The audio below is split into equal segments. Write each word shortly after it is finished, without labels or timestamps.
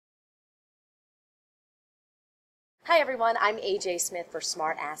Hi everyone, I'm AJ Smith for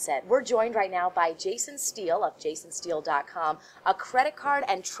SmartAsset. We're joined right now by Jason Steele of jasonsteele.com, a credit card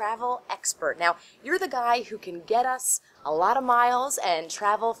and travel expert. Now, you're the guy who can get us a lot of miles and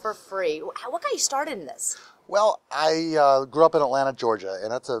travel for free. What got you started in this? Well, I grew up in Atlanta, Georgia,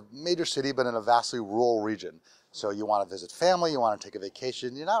 and that's a major city, but in a vastly rural region. So you want to visit family, you want to take a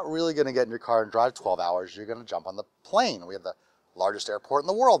vacation, you're not really going to get in your car and drive 12 hours. You're going to jump on the plane. We have the largest airport in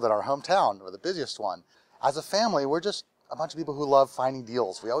the world in our hometown, or the busiest one. As a family, we're just a bunch of people who love finding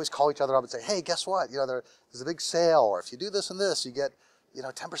deals. We always call each other up and say, hey, guess what? There's a big sale, or if you do this and this, you get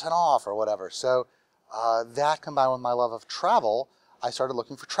 10% off or whatever. So that combined with my love of travel, I started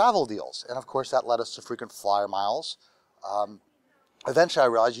looking for travel deals. And of course, that led us to frequent flyer miles. Eventually, I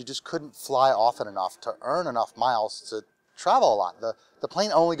realized you just couldn't fly often enough to earn enough miles to travel a lot. The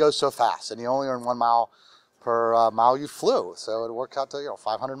plane only goes so fast, and you only earn 1 mile per mile you flew. So it worked out to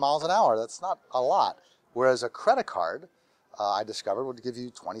 500 miles an hour. That's not a lot. Whereas a credit card, I discovered, would give you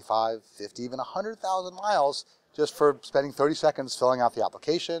 25, 50, even 100,000 miles just for spending 30 seconds filling out the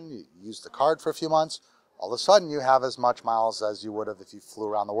application. You use the card for a few months. All of a sudden, you have as much miles as you would have if you flew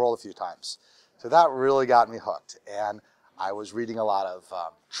around the world a few times. So that really got me hooked. And I was reading a lot of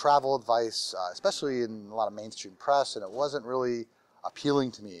travel advice, especially in a lot of mainstream press, and it wasn't really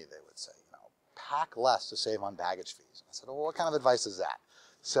appealing to me. They would say, pack less to save on baggage fees. I said, well, what kind of advice is that?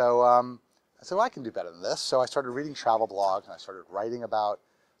 So I said, well, I can do better than this. So I started reading travel blogs, and I started writing about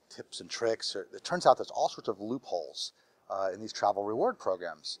tips and tricks. It turns out there's all sorts of loopholes in these travel reward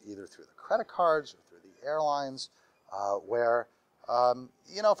programs, either through the credit cards or through the airlines, where,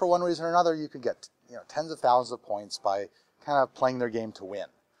 for one reason or another, you could get tens of thousands of points by kind of playing their game to win.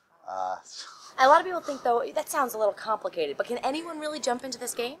 A lot of people think, though, that sounds a little complicated, but can anyone really jump into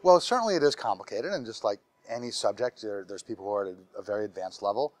this game? Well, certainly it is complicated, and just like any subject, there's people who are at a very advanced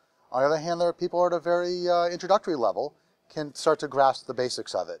level. On the other hand, there are people who are at a very introductory level, can start to grasp the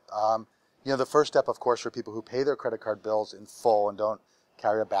basics of it. The first step, of course, for people who pay their credit card bills in full and don't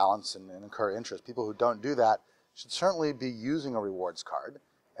carry a balance and incur interest, people who don't do that should certainly be using a rewards card,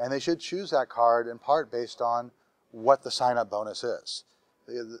 and they should choose that card in part based on what the sign-up bonus is.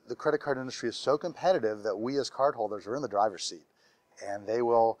 The credit card industry is so competitive that we as cardholders are in the driver's seat, and they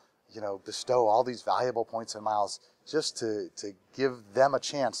will bestow all these valuable points and miles just to give them a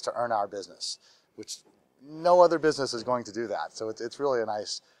chance to earn our business, which no other business is going to do that. So it's really a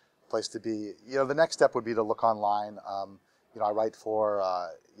nice place to be. The next step would be to look online. I write for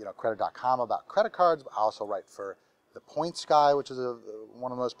credit.com about credit cards. I also write for the Points Guy, which is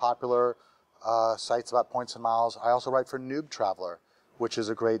one of the most popular sites about points and miles. I also write for Noob Traveler, which is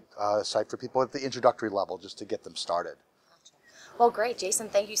a great site for people at the introductory level just to get them started. Well, great. Jason,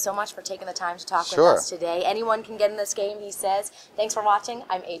 thank you so much for taking the time to talk Sure. with us today. Anyone can get in this game, he says. Thanks for watching.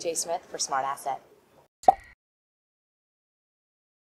 I'm AJ Smith for SmartAsset.